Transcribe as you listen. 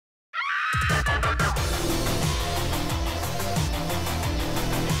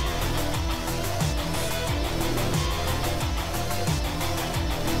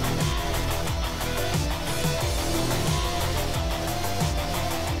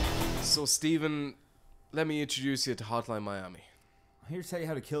So, Stephen, let me introduce you to Hotline Miami. I'm here to tell you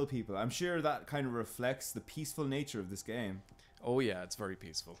how to kill people. I'm sure that kind of reflects the peaceful nature of this game. Oh yeah, it's very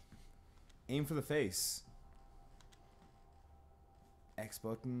peaceful. Aim for the face. X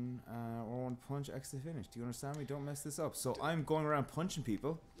button, or one punch, X to finish. Do you understand me? Don't mess this up. So I'm going around punching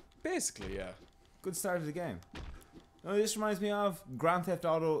people. Basically, yeah. Good start of the game. No, this reminds me of Grand Theft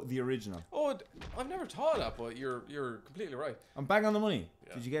Auto, the original. Oh, I've never thought of that, but you're completely right. I'm bang on the money.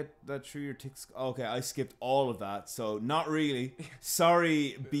 Yeah. Did you get that through your ticks? Okay, I skipped all of that, so not really.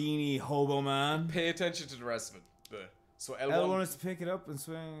 Sorry, beanie hobo man. Pay attention to the rest of it. So L1, L1 is to pick it up and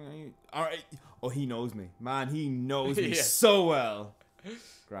swing. Alright. Oh, he knows me. Man, he knows me Yeah. so well.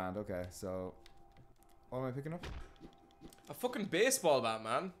 Grand, okay, so what am I picking up? a fucking baseball bat,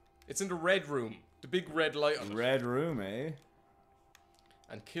 man. It's in the red room. The big red light on it. Red room, eh?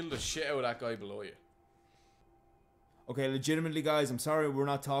 And kill the shit out of that guy below you. Okay, legitimately, guys, I'm sorry we're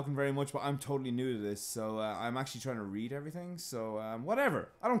not talking very much, but I'm totally new to this, so I'm actually trying to read everything, so whatever.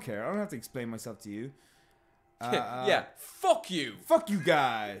 I don't care. I don't have to explain myself to you. Yeah, fuck you. Fuck you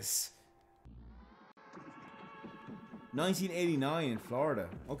guys. 1989 in Florida.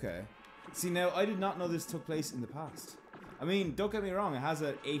 Okay. See, now, I did not know this took place in the past. I mean, don't get me wrong, it has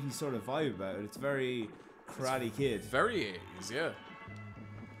an 80s sort of vibe about it. It's very Karate Kid. Very 80s, yeah.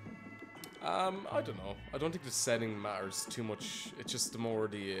 I don't know. I don't think the setting matters too much. It's just the more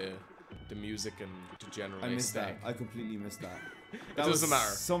the music and the general I missed that. aesthetic. I completely missed that. It doesn't matter.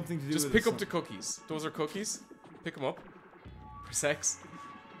 Something to do Just with pick up the cookies. Those are cookies. Pick them up. Press X.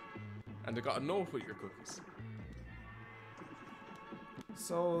 And they got a note with your cookies.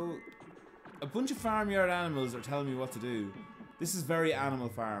 So, a bunch of farmyard animals are telling me what to do. This is very Animal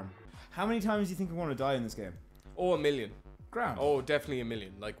Farm. How many times do you think I'm going to die in this game? Oh, 1,000,000. Grand. Oh, definitely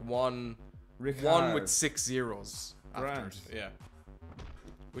 1,000,000. Like one Ricard. with 6 zeros. After Grand. it. Yeah.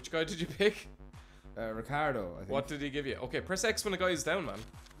 Which guy did you pick? Ricardo, I think. What did he give you? Okay, press X when the guy is down, man.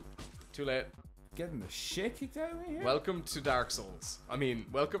 Too late. Getting the shit kicked out of me here? Welcome to Dark Souls. I mean,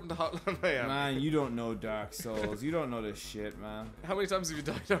 welcome to Hotline Miami. Man, you don't know Dark Souls. You don't know this shit, man. How many times have you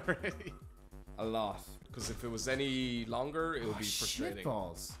died already? A lot. Because if it was any longer, it would be frustrating.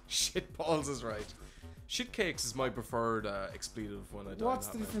 Shitballs. Shitballs is right. Shitcakes is my preferred expletive when I die. What's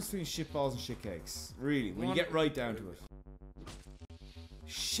the difference between shitballs and shitcakes? Really, when you get right down to it.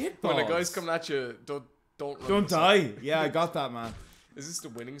 Shitballs. When the guy's coming at you, don't Don't die. Yeah, I got that, man. Is this the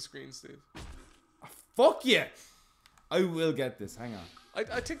winning screen, Steve? Fuck yeah. I will get this. Hang on.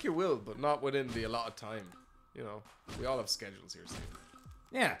 I think you will, but not within the allotted time. You know, we all have schedules here, Steve.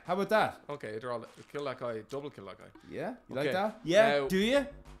 Yeah, how about that? Okay, they're all kill that guy, double kill that guy. Yeah, you Okay, like that? Yeah, now- do you?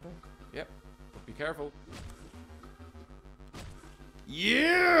 Yep. But be careful.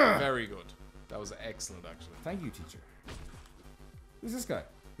 Yeah. Very good. That was excellent, actually. Thank you, teacher. Who's this guy?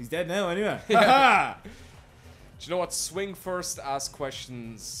 He's dead now, anyway. Yeah. Do you know what? Swing first, ask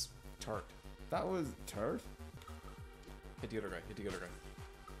questions third. That was third. Hit the other guy. Hit the other guy.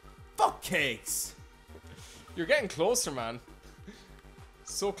 Fuck cakes. You're getting closer, man.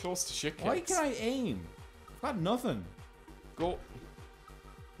 So close to shit cakes. Why can I aim? I've got nothing. Go.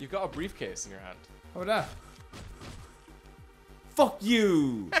 You've got a briefcase in your hand. How about that? Fuck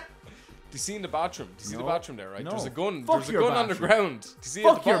you. Do you see in the bathroom? Do you see the No. bathroom there, right? No. There's a gun. Fuck There's a your gun on the bathroom. ground. Do you see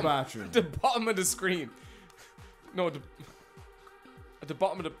Fuck at the your bottom, bathroom. the bottom of the screen. No, at the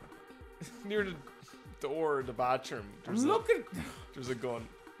bottom of the near the door of the bathroom. Look at. There's a gun.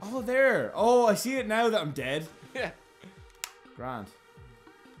 Oh, there. Oh, I see it now that I'm dead. Yeah. Grand.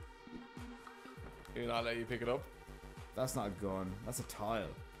 You're not let you pick it up. That's not a gun. That's a tile.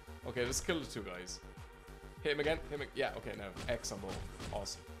 Okay, just kill the two guys. Hit him again. Hit him. Yeah. Okay. Now X on both.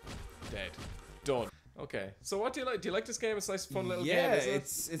 Awesome. Dead. Done. Okay. So what do you like? Do you like this game? It's a nice, fun little game. Yeah,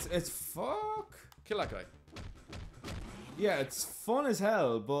 Isn't it? it's fuck. Kill that guy. Yeah, it's fun as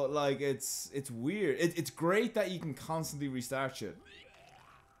hell, but like it's weird. It's great that you can constantly restart shit.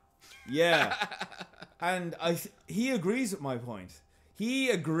 Yeah, and he agrees with my point. He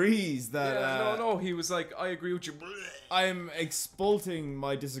agrees that Yeah, no. He was like, I agree with you. I'm expulting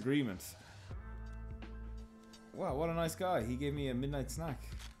my disagreement. Wow, what a nice guy. He gave me a midnight snack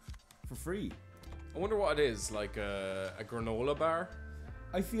for free. I wonder what it is. Like a granola bar.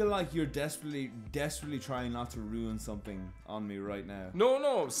 I feel like you're desperately trying not to ruin something on me right now.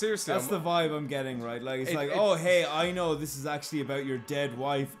 No, seriously. That's the vibe I'm getting, right? Like, it's like, oh, hey, I know this is actually about your dead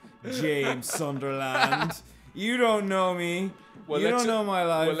wife, James Sunderland. You don't know me. You don't know my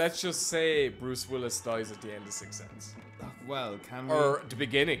life. Well, let's just say Bruce Willis dies at the end of Sixth Sense. Well, can we? Or the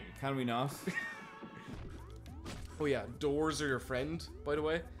beginning. Can we not? Oh yeah, doors are your friend, by the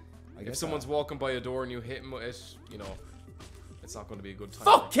way. If someone's walking by a door and you hit him with it, you know, it's not going to be a good time.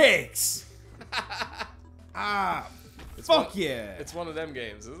 Fuck cakes! Fuck yeah! It's one of them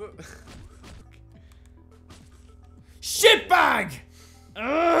games, is it? Shitbag!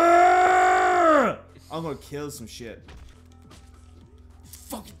 I'm gonna kill some shit.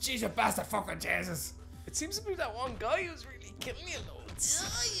 Fucking Jesus, bastard, fucking Jesus! It seems to be that one guy who's really killing you loads.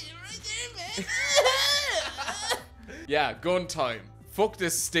 Oh, you're right there, man. Yeah, gun time. Fuck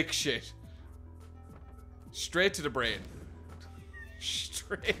this stick shit. Straight to the brain.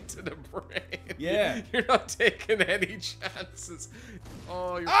 Straight to the brain. Yeah. You're not taking any chances.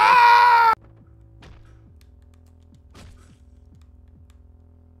 Oh, you're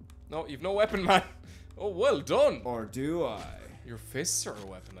No, you've no weapon, man. Oh, well done. Or do I? Your fists are a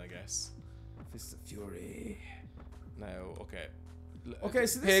weapon, I guess. Fist of Fury. Now, okay. Okay,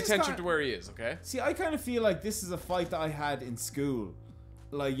 so this pay is attention to where he is, okay? See, I kind of feel like this is a fight that I had in school.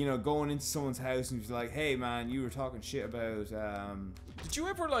 Like, you know, going into someone's house and just like, hey man, you were talking shit about, Did you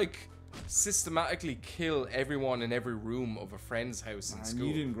ever, like, systematically kill everyone in every room of a friend's house in man, school?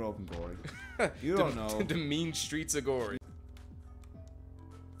 you didn't grow up in Gory. You don't know. The mean streets of Gory.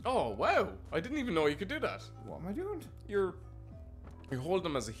 Oh, wow. I didn't even know you could do that. What am I doing? You hold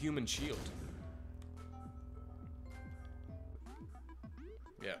them as a human shield.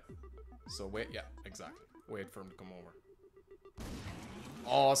 Yeah. So wait, yeah, exactly. Wait for him to come over.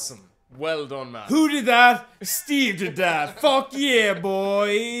 Awesome. Well done, man. Who did that? Steve did that. Fuck yeah,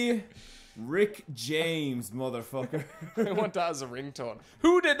 boy. Rick James, motherfucker. I want that as a ringtone.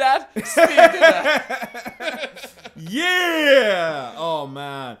 Who did that? Steve did that. Yeah! Oh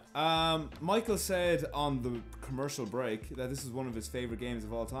man. Michael said on the commercial break that this is one of his favorite games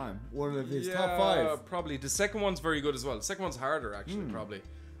of all time. One of his top 5. Probably. The second one's very good as well. The second one's harder, actually, probably.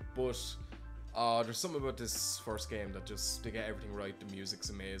 But there's something about this first game that just, they get everything right. The music's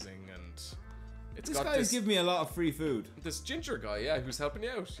amazing, and it's This got guy's giving me a lot of free food. this ginger guy, yeah, who's helping you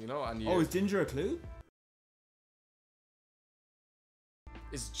out, you know. And Oh, is Ginger a clue?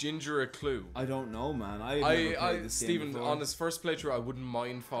 is Ginger a clue? I don't know, man. I've never played this game Stephen, before. on his first playthrough, I wouldn't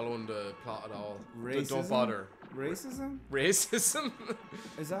mind following the plot at all. Racism? Don't bother. Racism? Racism?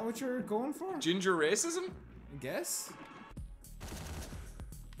 Is that what you're going for? Ginger racism? I guess.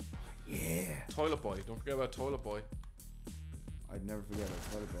 Yeah. Toilet Boy. Don't forget about Toilet Boy. I'd never forget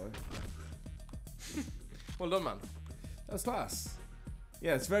about Toilet Boy. Well done, man. That was class.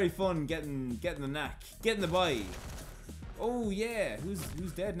 Yeah, it's very fun getting the knack, getting the bye. Oh yeah, who's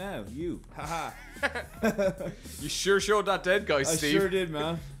dead now? You. Haha. You sure showed that dead guy, I Steve. sure did,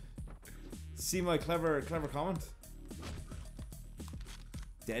 man. See my clever comment?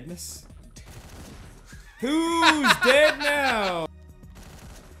 Deadness. Who's dead now?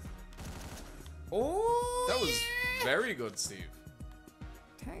 Oh, That was very good, Steve.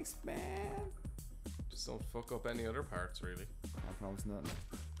 thanks, man. Just don't fuck up any other parts, really. I promise nothing.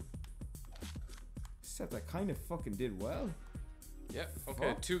 Except I kind of fucking did well. Yeah, okay.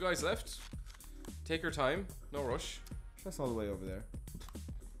 Fuck. 2 guys left. Take your time. No rush. That's all the way over there.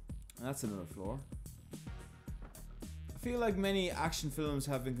 And that's another floor. I feel like many action films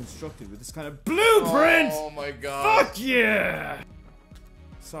have been constructed with this kind of blueprint! Oh my god. Fuck yeah!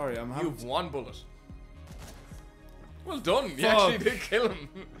 Sorry, I'm having... You've 1 bullet. Well done. You Fuck. actually did kill him.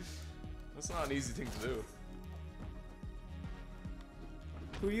 That's not an easy thing to do.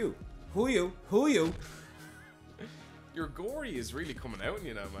 Who are you? Who are you? Who are you? Your gory is really coming out in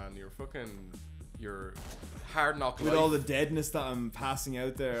you now, man. You're hard knock With life. all the deadness that I'm passing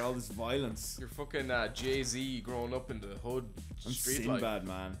out there, all this violence. You're fucking Jay-Z growing up in the hood I'm street life. Sinbad,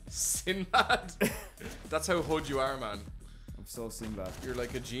 man. Sinbad? That's how hood you are, man. I'm so Sinbad. You're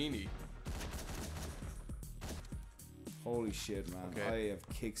like a genie. Holy shit, man. Okay. I have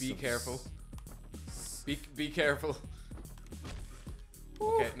kicked Be some careful. Be careful.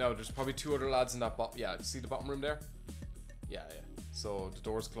 Okay, no, there's probably 2 other lads in that bottom. Yeah, see the bottom room there? Yeah. So the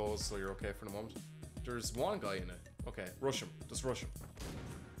door's closed, so you're okay for the moment. There's 1 guy in it. Okay, rush him. Just rush him.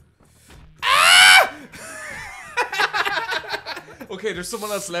 Ah! Okay, there's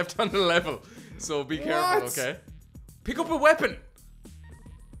someone else left on the level, so be careful. What? Okay. Pick up a weapon.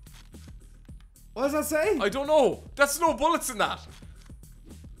 What does that say? I don't know. That's no bullets in that.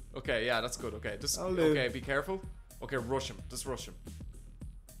 Okay, yeah, that's good. Okay, just I'll do. okay. Be careful. Okay, rush him. Just rush him.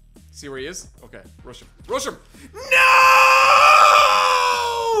 See where he is? Okay, rush him. Rush him. No!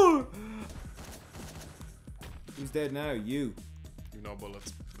 Who's dead now? You. You know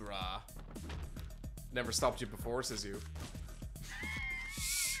bullets, brah. Never stopped you before, says you.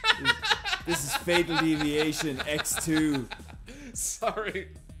 This is Fatal Deviation X2. Sorry.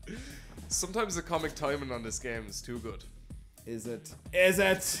 Sometimes the comic timing on this game is too good. Is it? Is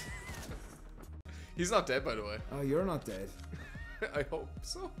it? He's not dead, by the way. Oh, you're not dead. I hope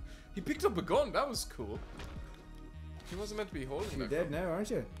so. He picked up a gun. That was cool. He wasn't meant to be holding You're that dead gun. now, aren't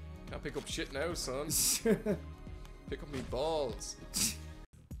you? Can't pick up shit now, son. Pick up me balls.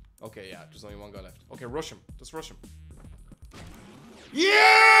 Okay, yeah, there's only one guy left. Okay, rush him. Just rush him.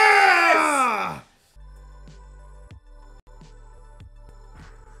 Yeah!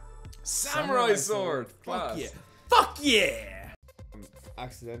 Samurai sword. Fuck Class. yeah. Fuck yeah! I'm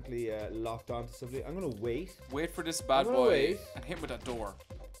accidentally locked onto something. I'm gonna wait. Wait for this bad I'm gonna boy wait. and hit him with that door.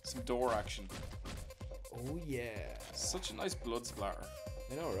 Some door action. Oh yeah. Such a nice blood splatter.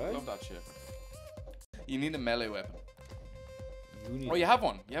 I know, right? Love that shit. You need a melee weapon. You need Oh, you have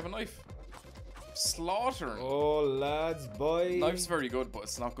one. You have a knife. Slaughtering. Oh, lads, boy. Knife's very good, but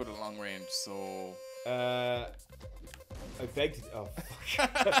it's not good at long range, so... I begged to... Oh,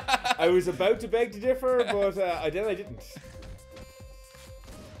 fuck. I was about to beg to differ, but I didn't.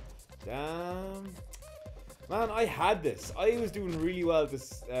 Damn. Man, I had this. I was doing really well at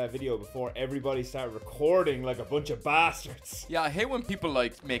this video before everybody started recording like a bunch of bastards. Yeah, I hate when people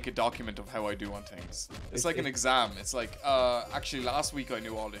like make a document of how I do on things. It's like an exam. It's like, actually last week I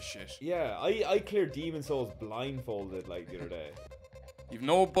knew all this shit. Yeah, I cleared Demon Souls blindfolded like the other day. You've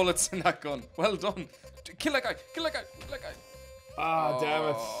no bullets in that gun. Well done. Kill that guy. Kill that guy. Kill that guy. Ah, damn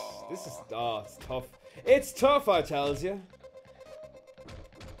it. This is... it's tough. It's tough, I tells you.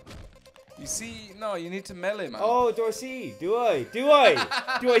 You see, no, you need to melee, man. Oh, do I see? Do I? Do I?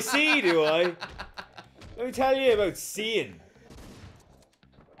 Do I see? Do I? Let me tell you about seeing.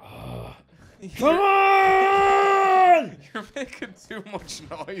 Oh. Come on! You're making too much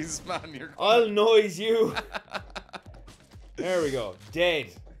noise, man. You're I'll noise you. There we go.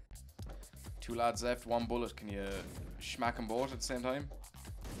 Dead. Two lads left, one bullet. Can you smack them both at the same time?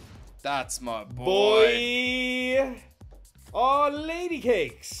 That's my boy. Oh, lady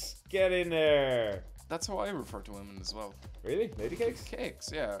cakes. Get in there. That's how I refer to women as well. Really? Lady cakes?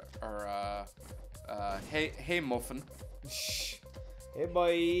 Cakes, yeah. Or, hey muffin. Shh. Hey,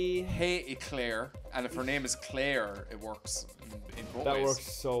 boy. Hey eclair. And if her name is Claire, it works in both ways. That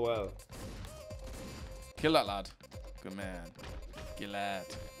works so well. Kill that lad. Good man. Good lad.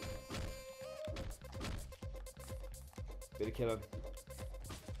 Bit of killing.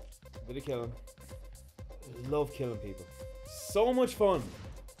 Bit of killing. Love killing people. So much fun.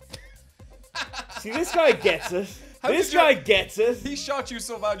 See, this guy gets it. This guy gets it. He shot you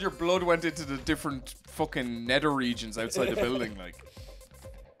so bad your blood went into the different fucking nether regions outside the building, like.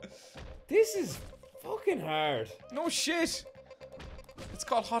 This is fucking hard. No shit. It's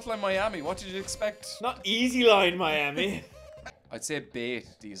called Hotline Miami. What did you expect? Not Easy Line Miami. I'd say bait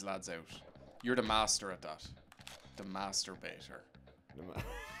these lads out. You're the master at that. The master baiter.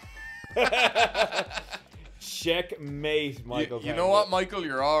 Checkmate, Michael. You know what, Michael?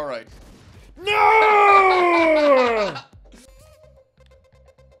 You're alright. No!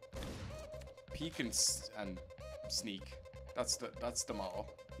 Peek and sneak. That's the motto.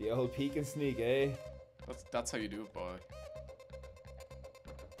 The old peek and sneak, eh? That's how you do it, boy.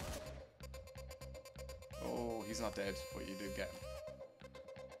 Oh, he's not dead, but you did get him.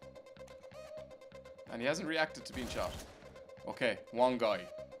 And he hasn't reacted to being shot. Okay, one guy.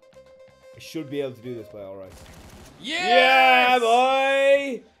 I should be able to do this by alright. Yes! Yeah,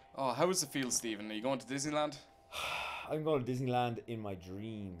 boy! Oh, how does it feel, Stephen? Are you going to Disneyland? I'm going to Disneyland in my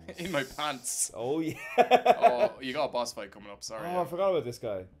dreams. In my pants. Oh, yeah. Oh, you got a boss fight coming up, sorry. Oh, I forgot about this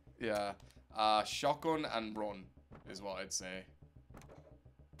guy. Yeah. Shotgun and run is what I'd say.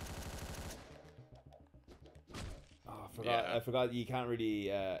 Oh, I forgot. Yeah. I forgot you can't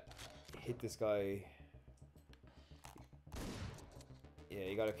really hit this guy. Yeah,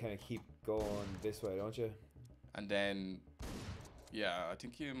 you gotta kind of keep going this way, don't you? And then, yeah, I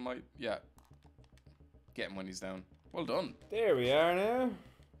think you might, yeah, get him when he's down. Well done. There we are now.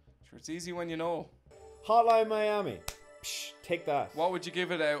 Sure, it's easy when you know. Hotline Miami. Psh, take that. What would you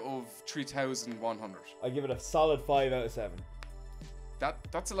give it out of 3,100? I give it a solid 5 out of 7.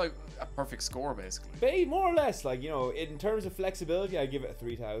 That's like a perfect score, basically. But more or less, like, you know, in terms of flexibility, I give it a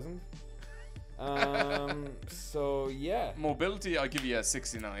 3,000. So yeah. Mobility, I'll give you a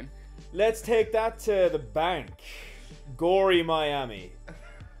 69. Let's take that to the bank. Gory Miami.